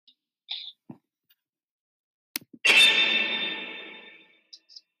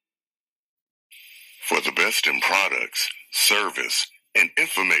for the best in products, service, and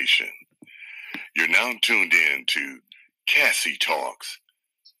information. You're now tuned in to Cassie Talks.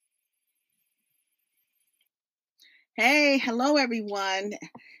 Hey, hello everyone.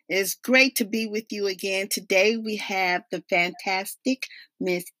 It's great to be with you again. Today we have the fantastic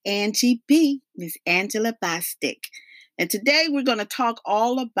Miss Angie B, Miss Angela Bostic. And today we're going to talk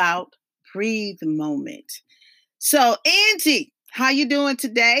all about breathe moment. So Angie, how you doing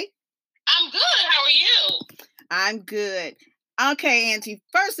today? I'm good. How are you? I'm good. Okay, Angie,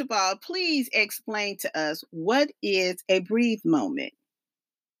 first of all, please explain to us what is a breathe moment?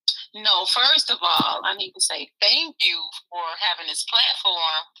 No, first of all, I need to say thank you for having this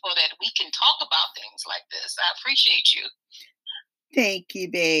platform so that we can talk about things like this. I appreciate you. Thank you,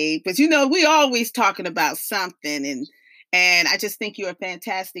 babe. But we always talking about something, and I just think you're a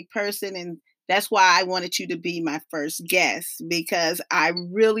fantastic person, and that's why I wanted you to be my first guest, because I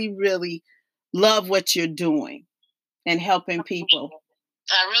really, really love what you're doing and helping people.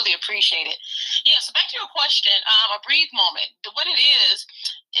 I really appreciate it. Yeah, so back to your question, a breathe moment. What it is,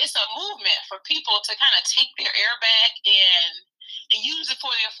 it's a movement for people to kind of take their air back and use it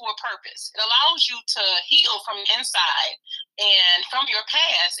for their full purpose. It allows you to heal from the inside and from your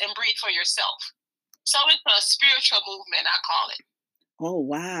past and breathe for yourself. So it's a spiritual movement, I call it. Oh,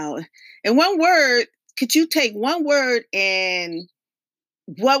 wow. And one word, could you take one word, and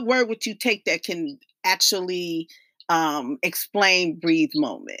what word would you take that can actually explain breathe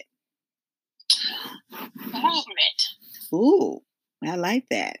moment? Movement. Ooh, I like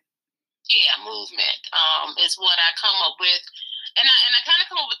that. Yeah, movement is what I come up with. And I kind of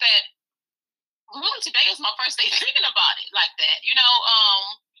come up with that. Really, today is my first day thinking about it like that,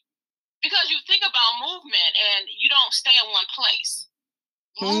 because you think about movement and you don't stay in one place.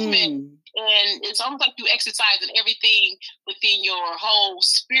 Movement, and it's almost like you exercising everything within your whole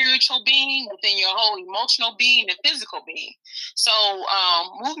spiritual being, within your whole emotional being and physical being. So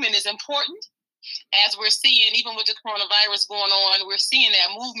movement is important. As we're seeing, even with the coronavirus going on, we're seeing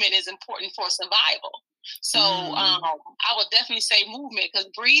that movement is important for survival. So I would definitely say movement, because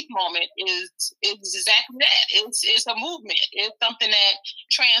breathe moment is exactly that. It's a movement. It's something that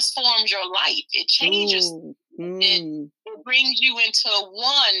transforms your life. It changes. It brings you into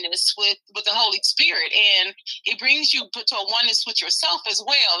oneness with the Holy Spirit, and it brings you to a oneness with yourself as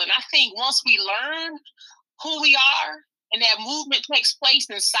well. And I think once we learn who we are and that movement takes place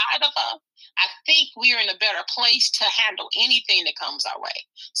inside of us, I think we're in a better place to handle anything that comes our way.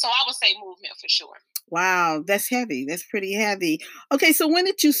 So I would say movement for sure. Wow, that's heavy. That's pretty heavy. Okay, so when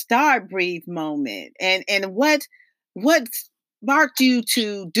did you start Breathe Moment, and what sparked you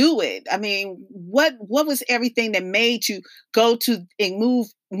to do it? I mean, what was everything that made you go to and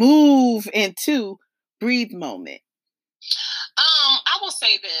move into Breathe Moment? I will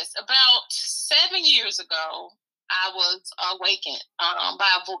say this: about 7 years ago, I was awakened by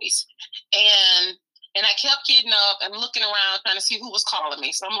a voice, and I kept getting up and looking around trying to see who was calling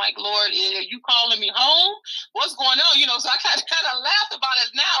me. So I'm like, Lord, are you calling me home? What's going on? So I kind of laughed about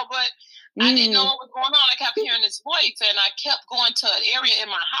it now, but I didn't know what was going on. I kept hearing this voice, and I kept going to an area in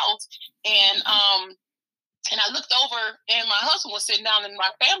my house, and I looked over, and my husband was sitting down in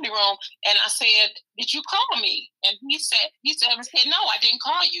my family room, and I said, "Did you call me?" And he said, "No, I didn't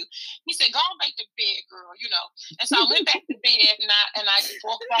call you." He said, "Go back to bed, girl." And so I went back to bed, and I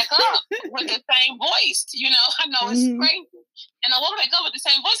woke back up with the same voice. I know it's crazy, and I woke back up with the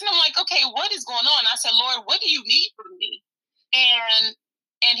same voice, and I'm like, "Okay, what is going on?" I said, "Lord, what do you need from me?"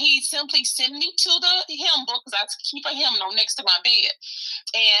 And he simply sent me to the hymn book, because I keep a hymnal next to my bed.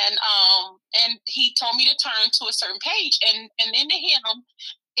 And he told me to turn to a certain page, and in the hymn,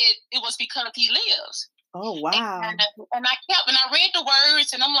 it was because he lives. Oh, wow. And I read the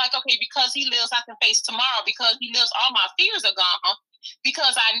words, and I'm like, okay, because he lives, I can face tomorrow. Because he lives, all my fears are gone.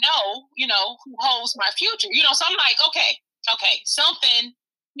 Because I know, who holds my future. So I'm like, okay, something,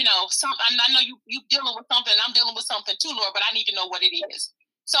 I know you dealing with something, and I'm dealing with something too, Lord, but I need to know what it is.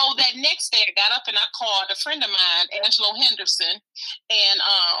 So that next day, I got up and I called a friend of mine, Angelo Henderson, and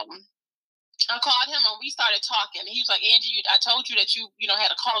I called him and we started talking. He was like, "Angie, I told you that you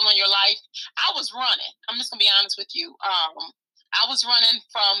had a calling on your life." I was running. I'm just gonna be honest with you. I was running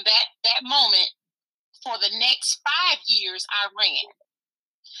from that moment. For the next 5 years, I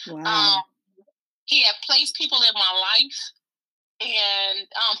ran. Wow. He had placed people in my life, and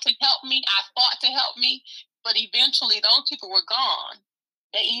to help me. I fought to help me, but eventually those people were gone.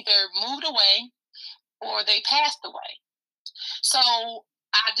 They either moved away or they passed away. So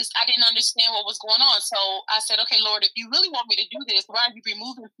I didn't understand what was going on. So I said, okay, Lord, if you really want me to do this, why are you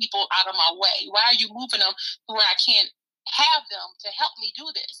removing people out of my way? Why are you moving them to where I can't have them to help me do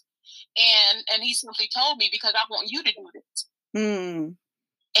this? And he simply told me, because I want you to do this. Mm.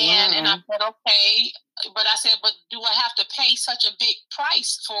 And I said, okay, but I said, but do I have to pay such a big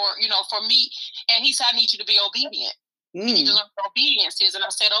price for me? And he said, I need you to be obedient. You need to learn what obedience is. And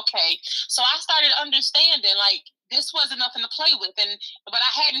I said, okay. So I started understanding, like, this wasn't nothing to play with. But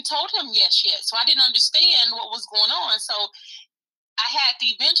I hadn't told him yes yet. So I didn't understand what was going on. So I had to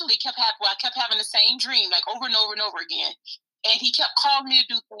eventually I kept having the same dream, like over and over and over again. And he kept calling me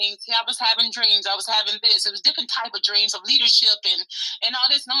to do things. I was having dreams. I was having this. It was different type of dreams of leadership and all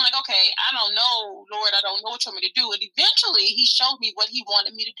this. And I'm like, okay, I don't know, Lord. I don't know what you want me to do. And eventually he showed me what he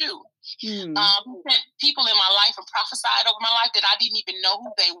wanted me to do. He sent people in my life and prophesied over my life that I didn't even know who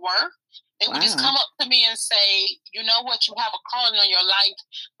they were. They would just come up to me and say, you know what, you have a calling on your life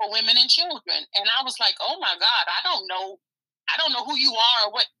for women and children. And I was like, oh my God, I don't know who you are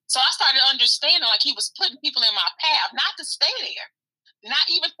or what. So I started understanding, like, he was putting people in my path, not to stay there, not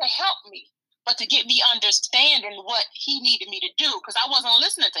even to help me, but to get me understanding what he needed me to do, because I wasn't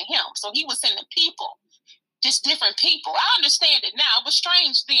listening to him. So he was sending people, just different people. I understand it now. It was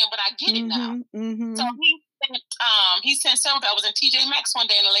strange then, but I get it now. So he sent several. I was in TJ Maxx one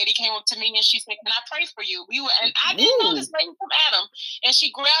day, and a lady came up to me and she said, "Can I pray for you?" And I didn't know this lady from Adam, and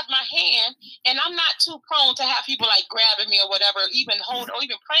she grabbed my hand. And I'm not too prone to have people like grabbing me or whatever, even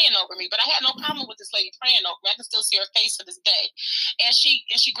praying over me. But I had no problem with this lady praying over me. I can still see her face to this day. And she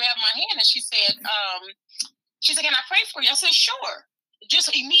grabbed my hand and she said, "Can I pray for you?" I said, "Sure." Just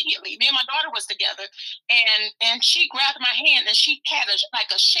immediately, me and my daughter was together, and she grabbed my hand and she had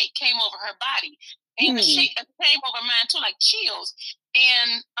a shake came over her body, and the shake came over mine too, like chills.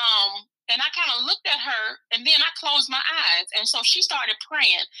 And I kind of looked at her, and then I closed my eyes, and so she started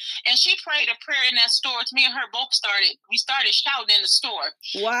praying, and she prayed a prayer in that store. Me and her both started shouting in the store.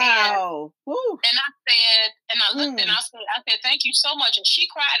 Wow! And I said, and I looked and I said, "Thank you so much." And she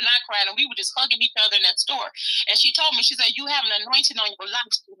cried and I cried, and we were just hugging each other in that store. And she told me, she said, "You have an anointing on your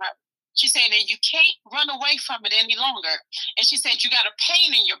life, sweetheart." She said, "And you can't run away from it any longer." And she said, "You got a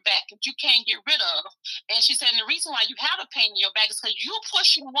pain in your back that you can't get rid of." And she said, "And the reason why you have a pain in your back is because you're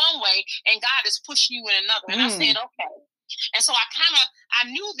pushing one way and God is pushing you in another." And I said, "Okay." And so I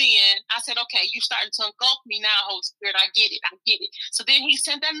knew then, I said, "Okay, you're starting to engulf me now, Holy Spirit. I get it. So then he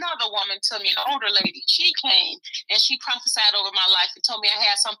sent another woman to me, an older lady. She came and she prophesied over my life and told me I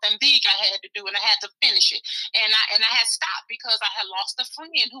had something big I had to do and I had to finish it. And I had stopped because I had lost a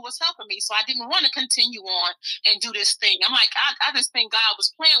friend who was helping me. So I didn't want to continue on and do this thing. I'm like, I just think God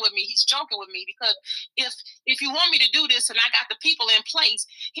was playing with me. He's joking with me, because if you want me to do this and I got the people in place,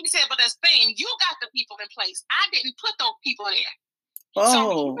 he said, "But this thing, you got the people in place. I didn't put those people there."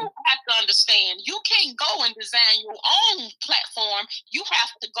 So you have to understand, you can't go and design your own platform. You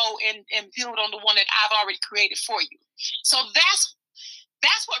have to go and build on the one that I've already created for you. So that's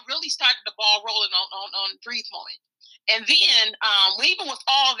what really started the ball rolling on Breathe Moment. And then even with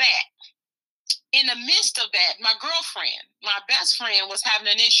all that, in the midst of that, my girlfriend, my best friend, was having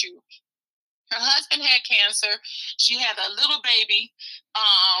an issue. Her husband had cancer. She had a little baby.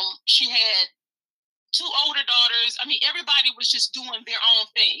 She had 2 older daughters. I mean, everybody was just doing their own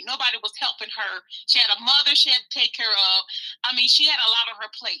thing. Nobody was helping her. She had a mother she had to take care of. I mean, she had a lot on her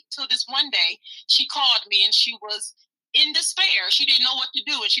plate. So this one day, she called me and she was in despair. She didn't know what to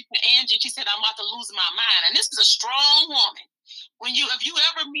do. And she said, "Angie," she said, "I'm about to lose my mind." And this is a strong woman. If you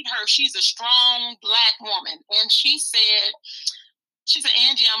ever meet her, she's a strong Black woman. And she said,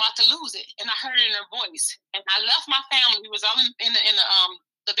 "Angie, I'm about to lose it." And I heard it in her voice. And I left my family. We was all in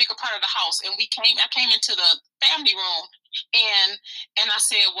the bigger part of the house, and I came into the family room, and I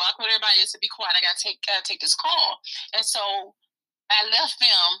said, "Well," I told everybody else to be quiet. I gotta take this call. And so I left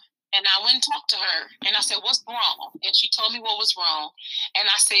them, and I went and talked to her, and I said, "What's wrong?" And she told me what was wrong. And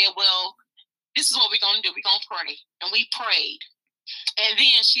I said, "Well, this is what we're gonna do. We're gonna pray." And we prayed. And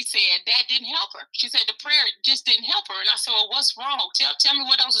then she said that didn't help her. She said the prayer just didn't help her. And I said, "Well, what's wrong? Tell me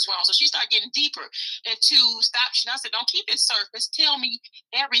what else is wrong." So she started getting deeper into stop. I said, "Don't keep it surface. Tell me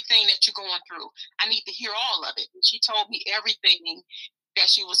everything that you're going through. I need to hear all of it." And she told me everything that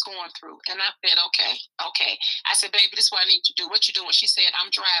she was going through. And I said, okay. I said, "Baby, this is what I need to do." "What you doing?" She said,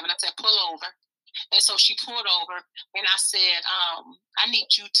 "I'm driving." I said, "Pull over." And so she pulled over, and I said, "I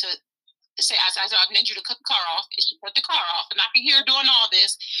need you to I said, "I need you to cut the car off." And she cut the car off, and I could hear her doing all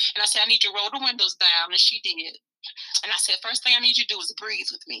this. And I said, "I need you to roll the windows down." And she did. And I said, "First thing I need you to do is breathe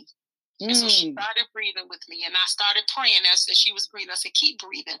with me." And so she started breathing with me, and I started praying as she was breathing. I said, "Keep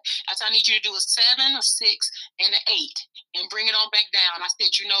breathing." I said, "I need you to do a 7, a 6, and an 8, and bring it on back down." I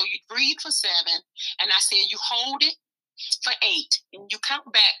said, "You breathe for 7, and I said, you hold it for 8, and you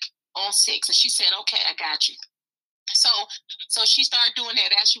count back on 6." And she said, "Okay, I got you." So she started doing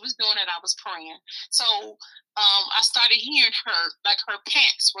that. As she was doing it, I was praying. So I started hearing her, like her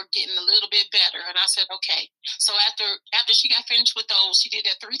pants were getting a little bit better. And I said, okay. So after she got finished with those, she did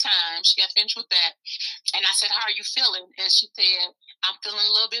that 3 times. She got finished with that. And I said, how are you feeling? And she said, I'm feeling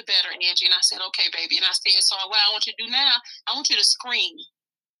a little bit better, Angie. And I said, okay, baby. And I said, so what I want you to do now, I want you to scream.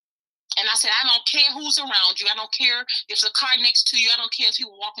 And I said, I don't care who's around you. I don't care if there's a car next to you. I don't care if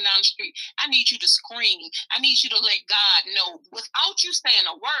people walking down the street. I need you to scream. I need you to let God know without you saying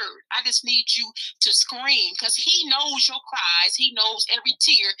a word. I just need you to scream because he knows your cries. He knows every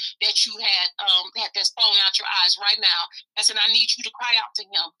tear that you had that's falling out your eyes right now. I said, I need you to cry out to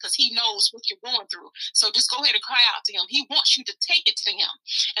him because he knows what you're going through. So just go ahead and cry out to him. He wants you to take it to him.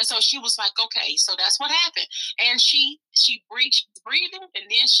 And so she was like, okay, so that's what happened. And she breathing, and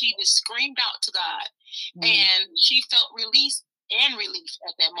then she just screamed out to God. And she felt release and relief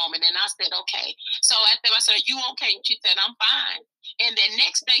at that moment. And I said, okay. So after I said, are you okay? And she said, I'm fine. And the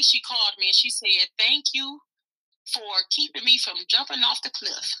next day she called me and she said, thank you for keeping me from jumping off the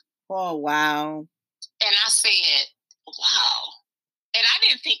cliff. Oh, wow. And I said, wow. And I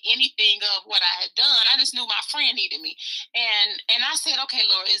didn't think anything of what I had done. I just knew my friend needed me. And I said, okay,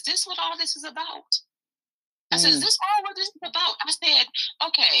 Lord, is this what all this is about? I said, is this all what this is about? I said,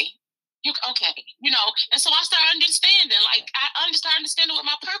 okay. And so I started understanding, started understanding what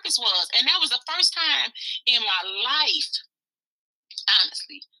my purpose was. And that was the first time in my life,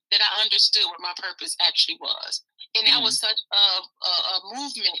 honestly, that I understood what my purpose actually was. And that was such a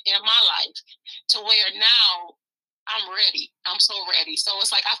movement in my life to where now I'm ready. I'm so ready. So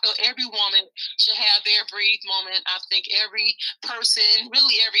it's like I feel every woman should have their breathe moment. I think every person,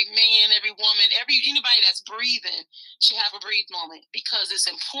 really every man, every woman, anybody that's breathing should have a breathe moment because it's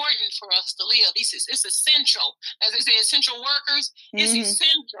important for us to live. It's essential. As they say, essential workers, it's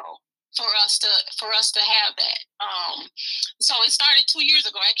essential for us to have that. So it started 2 years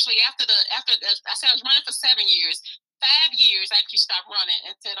ago. Actually, after I said I was running for 7 years. 5 years I actually stopped running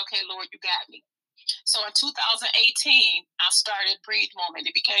and said, okay, Lord, you got me. So in 2018, I started Breathe Moment.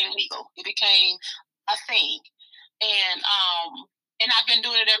 It became legal. It became a thing, and I've been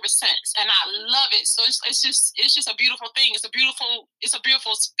doing it ever since, and I love it. So it's just a beautiful thing. It's a beautiful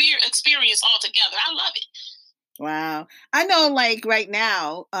experience altogether. I love it. Wow. I know, like right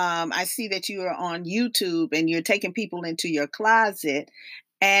now, I see that you are on YouTube and you're taking people into your closet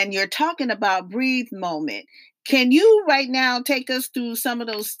and you're talking about Breathe Moment. Can you right now take us through some of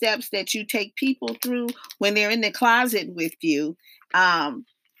those steps that you take people through when they're in the closet with you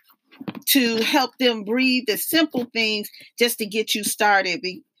to help them breathe, the simple things just to get you started,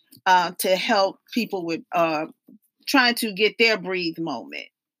 to help people with trying to get their Breathe Moment?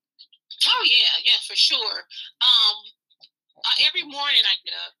 Oh, yeah, for sure. Every morning I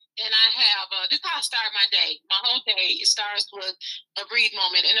get up and I have, this is how I start my day. My whole day, it starts with a Breathe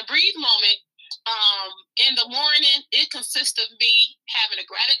Moment. And a Breathe Moment, in the morning, it consists of me having a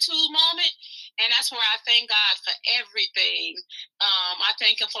gratitude moment. And that's where I thank God for everything. I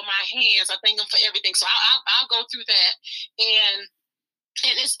thank him for my hands. I thank him for everything. So I'll go through that. And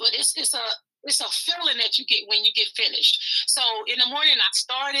it's a feeling that you get when you get finished. So in the morning I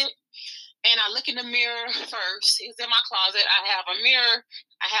started and I look in the mirror first. It's in my closet. I have a mirror.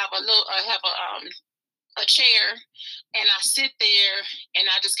 I have a chair, and I sit there and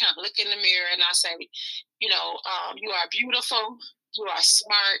I just kind of look in the mirror and I say, you are beautiful. You are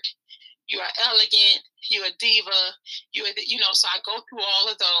smart. You are elegant. You're a diva. So I go through all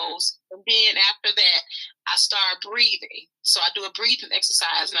of those. And then after that, I start breathing. So I do a breathing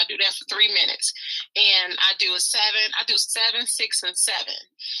exercise and I do that for 3 minutes. And I do 7, 6, and 7.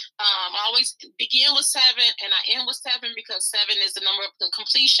 I always begin with 7 and I end with 7 because 7 is the number of the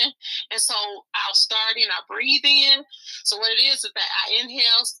completion. And so I'll start and I breathe in. So what it is that I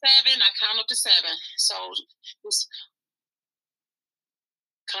inhale 7, I count up to 7. So just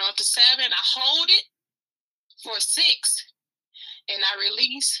count up to 7, I hold it for 6, and I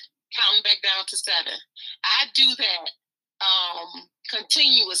release, counting back down to 7. I do that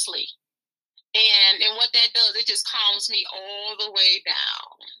continuously. And what that does, it just calms me all the way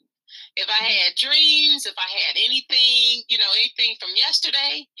down. If I had dreams, if I had anything from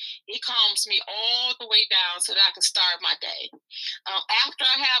yesterday, it calms me all the way down so that I can start my day. After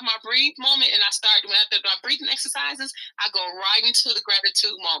I have my breathe moment and after my breathing exercises, I go right into the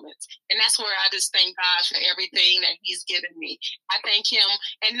gratitude moments. And that's where I just thank God for everything that he's given me. I thank him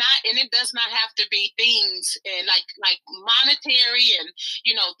and it does not have to be things and like monetary and,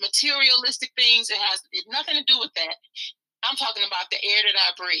 materialistic things. It has nothing to do with that. I'm talking about the air that I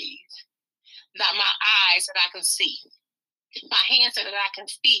breathe, not my eyes that I can see. My hands so that I can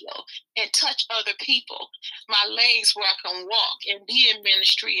feel and touch other people. My legs where I can walk and be in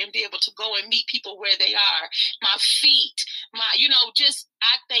ministry and be able to go and meet people where they are. My feet,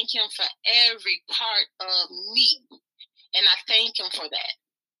 I thank him for every part of me. And I thank him for that.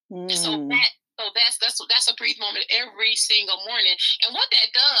 So that's a breathe moment every single morning. And what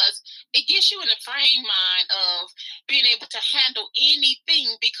that does, it gets you in the frame mind of being able to handle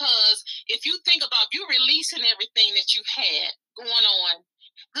anything, because if you think about you releasing everything that you had going on,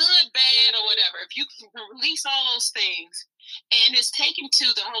 good, bad, or whatever, if you can release all those things and it's taken to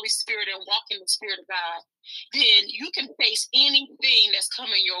the Holy Spirit and walk in the Spirit of God, then you can face anything that's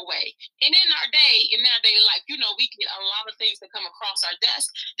coming your way. And in our daily life, we get a lot of things that come across our desk,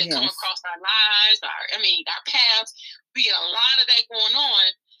 that come across our lives, our paths. We get a lot of that going on.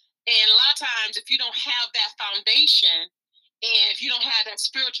 And a lot of times, if you don't have that foundation and if you don't have that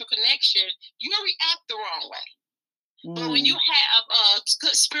spiritual connection, you'll react the wrong way. But when you have a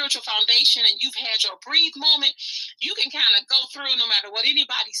good spiritual foundation and you've had your breathe moment, you can kind of go through no matter what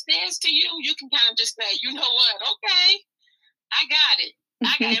anybody says to you. You can kind of just say, you know what? Okay, I got it.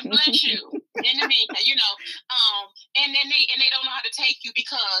 I got it. Bless you. In the meantime, and then they don't know how to take you,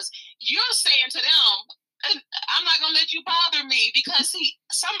 because you're saying to them, I'm not going to let you bother me, because see,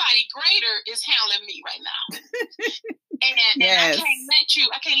 somebody greater is handling me right now. And I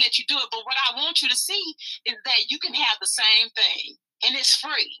can't let you do it. But what I want you to see is that you can have the same thing, and it's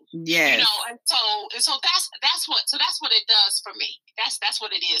free. Yes. And so that's what it does for me. That's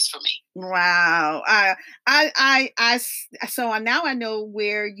what it is for me. Wow. So now I know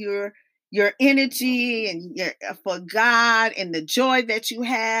where your energy and for God and the joy that you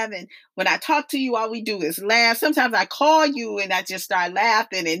have. And when I talk to you, all we do is laugh. Sometimes I call you and I just start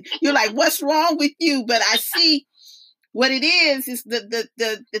laughing, and you're like, "What's wrong with you?" But I see what it is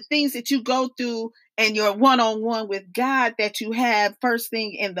the things that you go through and your one-on-one with God that you have first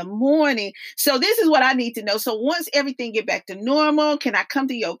thing in the morning. So this is what I need to know. So once everything get back to normal, can I come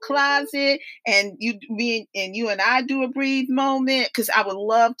to your closet and you and I do a breathe moment? Because I would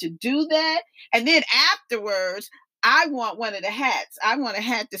love to do that. And then afterwards, I want one of the hats. I want a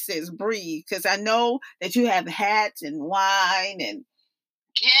hat that says breathe, because I know that you have hats and wine and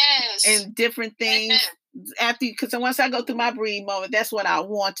and different things. Because once I go through my breathe moment, that's what I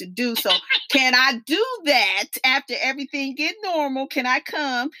want to do. So can I do that after everything get normal? Can I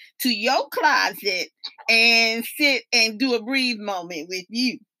come to your closet and sit and do a breathe moment with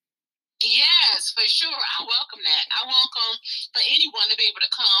you? Yes, for sure. I welcome that. I welcome for anyone to be able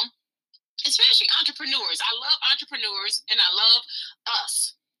to come, especially entrepreneurs. I love entrepreneurs, and I love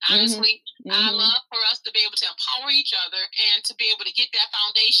us. Honestly, I love for us to be able to empower each other and to be able to get that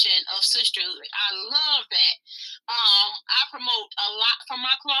foundation of sisterhood. I love that. I promote a lot from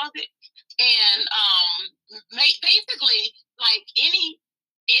my closet, and basically, like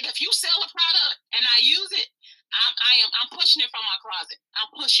if you sell a product and I use it, I'm pushing it from my closet. I'm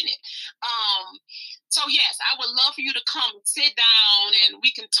pushing it. So yes, I would love for you to come and sit down, and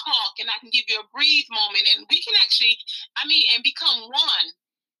we can talk, and I can give you a breathe moment, and we can actually, and become one.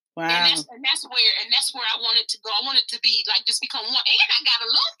 Wow. And that's where I want it to go. I want it to be like just become one. And I got a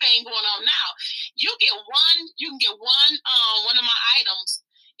little thing going on now. You can get one of my items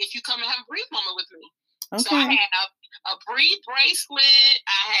if you come and have a breathe moment with me. Okay. So I have a breathe bracelet.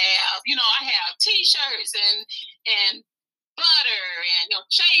 I have T-shirts and butter and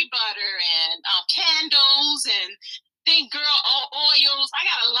shea butter and candles and oils. I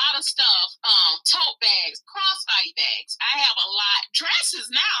got a lot of stuff. Tote bags, crossbody bags. I have a lot. Dresses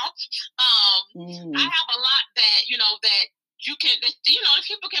now. I have a lot that that you can, that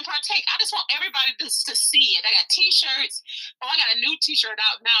people can partake. I just want everybody to see it. I got T-shirts. Oh, I got a new T-shirt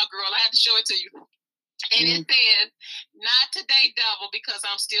out now, girl. I have to show it to you. And it says, "Not today, devil, because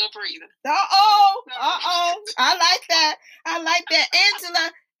I'm still breathing." I like that.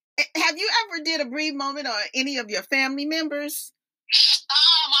 Angela, have you ever did a breathe moment on any of your family members?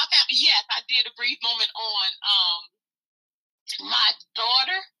 My family, yes, I did a breathe moment on my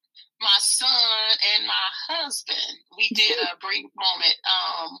daughter, my son, and my husband. We did a brief moment.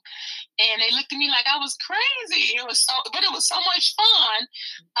 And they looked at me like I was crazy. It was so much fun.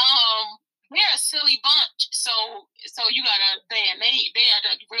 They're a silly bunch. So you gotta understand, they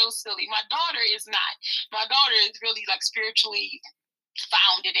are the real silly. My daughter is not. My daughter is really like spiritually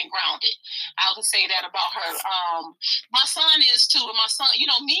founded and grounded. I would say that about her. My son is too. And my son,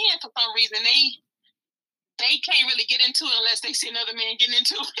 men for some reason they can't really get into it unless they see another man getting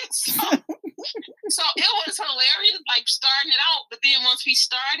into it. So it was hilarious, like starting it out. But then once we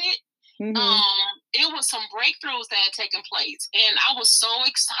started, it was some breakthroughs that had taken place, and I was so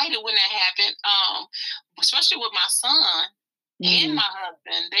excited when that happened. Especially with my son. and my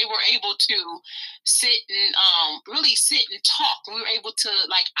husband, they were able to sit and really sit and talk. We were able to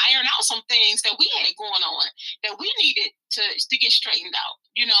like iron out some things that we had going on that we needed to get straightened out,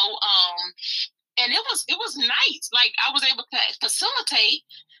 you know. And it was nice. Like I was able to facilitate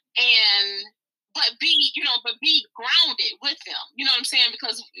but be grounded with them. You know what I'm saying?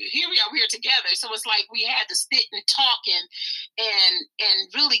 Because here we are together. So it's like we had to sit and talk and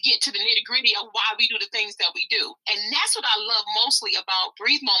really get to the nitty gritty of why we do the things that we do. And that's what I love mostly about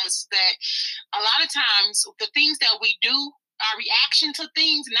Breathe Moments, that a lot of times the things that we do, our reaction to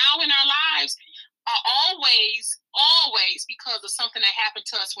things now in our lives are always because of something that happened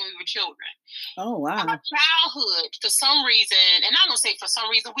to us when we were children. Oh, wow. Our childhood, for some reason, and I'm going to say for some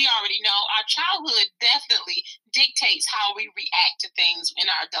reason, we already know, our childhood definitely dictates how we react to things in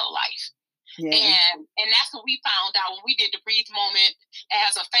our adult life. Yeah. And that's what we found out when we did the Breathe Moment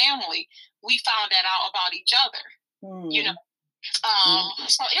as a family. We found that out about each other, you know.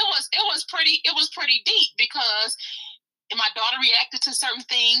 So it was pretty deep, because my daughter reacted to certain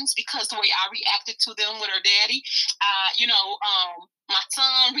things because the way I reacted to them with her daddy. My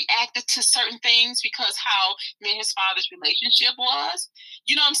son reacted to certain things because how me and his father's relationship was.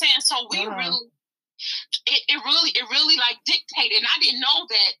 You know what I'm saying? So we really, it really like dictated. And I didn't know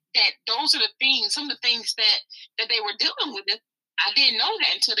that those are the things, some of the things that they were dealing with. I didn't know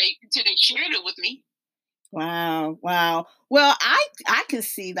that until they shared it with me. Wow. Well, I can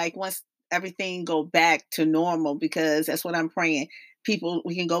see, like, once everything go back to normal, because that's what I'm praying.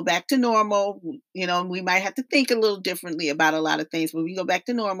 We can go back to normal. You know, we might have to think a little differently about a lot of things, but we go back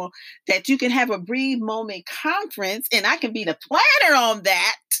to normal, that you can have a Breathe Moment conference, and I can be the planner on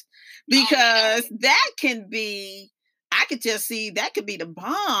that, because that can be, I could just see that could be the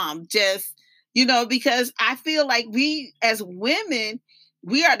bomb, just, you know, because I feel like we as women,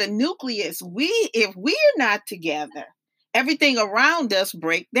 we are the nucleus. If we're not together, everything around us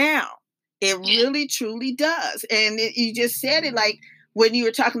break down. It really, truly does. And you just said it, like when you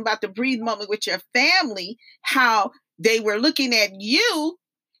were talking about the Breathe Moment with your family, how they were looking at you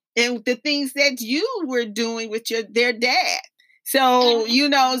and the things that you were doing with their dad. So, you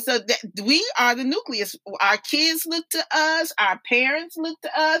know, so that we are the nucleus. Our kids look to us, our parents look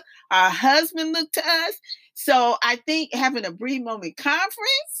to us, our husband look to us. So I think having a Breathe Moment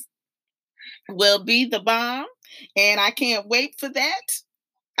conference will be the bomb. And I can't wait for that.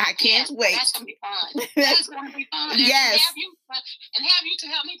 I can't wait. That's going to be fun. That's going to be fun. Yes. And have you to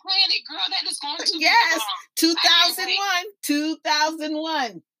help me plan it, girl. That is going to be fun.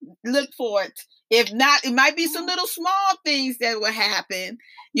 2001. Look for it. If not, it might be some little small things that will happen,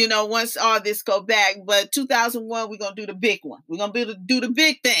 you know, once all this go back. But 2001, we're going to do the big one. We're going to do the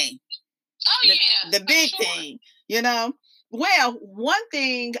big thing. The big thing, you know. Well, one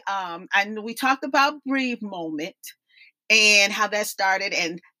thing, I know we talked about Breathe Moment and how that started,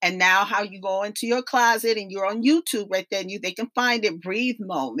 and now how you go into your closet and you're on YouTube right there, and they can find it, Breathe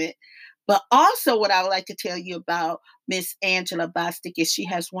Moment. But also what I would like to tell you about Miss Angela Bostic is she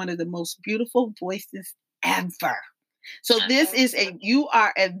has one of the most beautiful voices ever. So you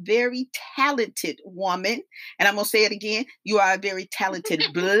are a very talented woman. And I'm going to say it again. You are a very talented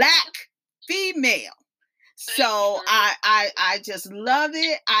Black female. So I just love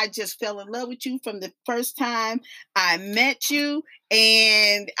it. I just fell in love with you from the first time I met you,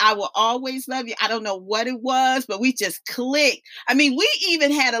 and I will always love you. I don't know what it was, but we just clicked. I mean, we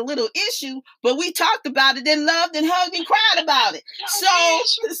even had a little issue, but we talked about it and loved and hugged and cried about it. So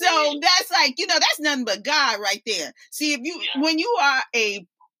that's like, you know, that's nothing but God right there. See, when you are a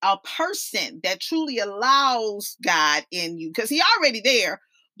person that truly allows God in you, because He's already there,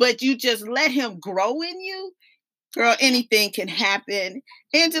 but you just let Him grow in you, girl, anything can happen.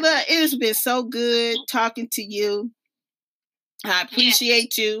 Angela, it has been so good talking to you. I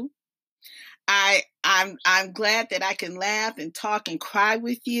appreciate you. I'm glad that I can laugh and talk and cry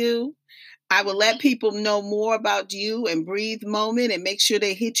with you. I will let people know more about you and Breathe Moment, and make sure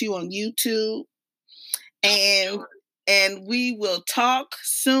they hit you on YouTube. And we will talk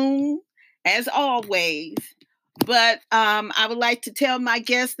soon, as always. But I would like to tell my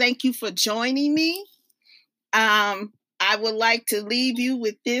guests, thank you for joining me. I would like to leave you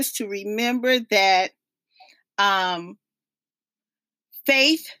with this, to remember that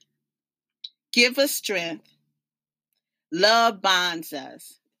faith gives us strength. Love bonds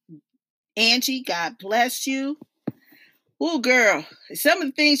us. Angie, God bless you. Oh, girl, some of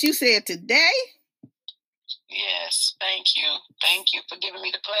the things you said today. Yes, thank you. Thank you for giving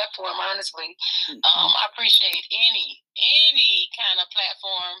me the platform, honestly. I appreciate any kind of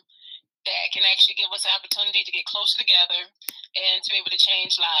platform that can actually give us the opportunity to get closer together and to be able to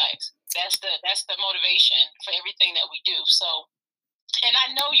change lives. That's the motivation for everything that we do. So, and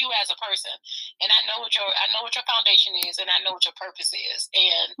I know you as a person, and I know what your foundation is, and I know what your purpose is,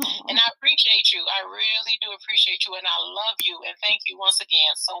 and I appreciate you. I really do appreciate you, and I love you, and thank you once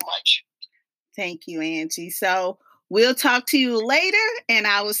again so much. Thank you, Angie. So we'll talk to you later, and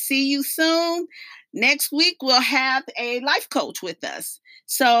I will see you soon. Next week, we'll have a life coach with us.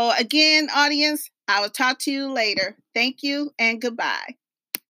 So again, audience, I will talk to you later. Thank you and goodbye.